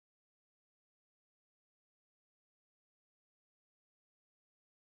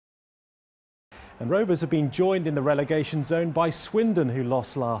And Rovers have been joined in the relegation zone by Swindon, who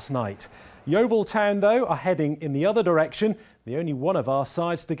lost last night. Yeovil Town, though, are heading in the other direction, the only one of our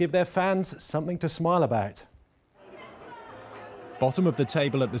sides to give their fans something to smile about. Bottom of the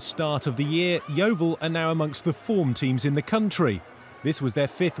table at the start of the year, Yeovil are now amongst the form teams in the country. This was their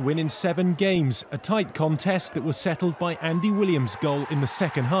 5th win in 7 games, a tight contest that was settled by Andy Williams' goal in the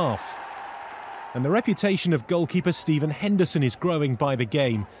second half. And the reputation of goalkeeper Stephen Henderson is growing by the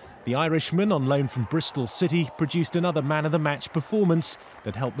game. The Irishman, on loan from Bristol City, produced another man-of-the-match performance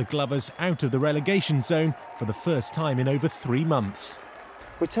that helped the Glovers out of the relegation zone for the first time in over 3 months.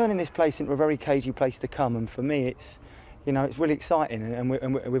 We're turning this place into a very cagey place to come, and for me it's really exciting, and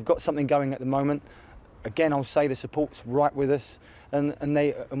we've got something going at the moment. Again, I'll say the support's right with us, and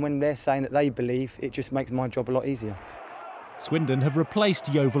when they're saying that they believe, it just makes my job a lot easier. Swindon have replaced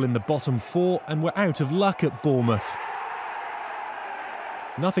Yeovil in the bottom 4 and were out of luck at Bournemouth.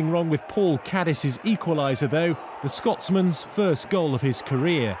 Nothing wrong with Paul Caddis's equaliser though, the Scotsman's first goal of his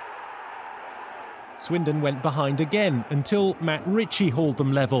career. Swindon went behind again until Matt Ritchie hauled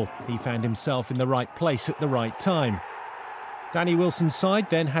them level. He found himself in the right place at the right time. Danny Wilson's side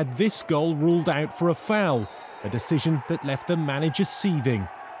then had this goal ruled out for a foul, a decision that left the manager seething.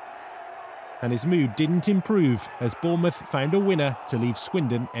 And his mood didn't improve as Bournemouth found a winner to leave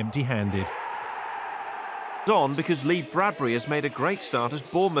Swindon empty-handed. On because Lee Bradbury has made a great start as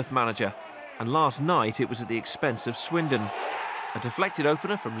Bournemouth manager, and last night it was at the expense of Swindon. A deflected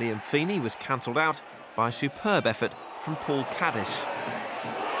opener from Liam Feeney was cancelled out by a superb effort from Paul Caddis.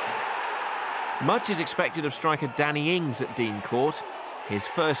 Much is expected of striker Danny Ings at Dean Court. His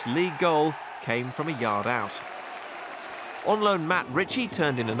first league goal came from a yard out. On loan Matt Ritchie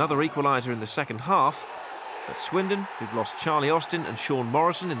turned in another equaliser in the second half, but Swindon, who've lost Charlie Austin and Sean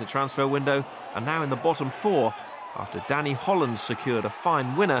Morrison in the transfer window, are now in the bottom 4 after Danny Holland secured a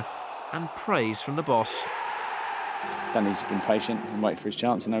fine winner and praise from the boss. Danny's been patient and waited for his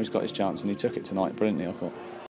chance, and now he's got his chance, and he took it tonight brilliantly, I thought.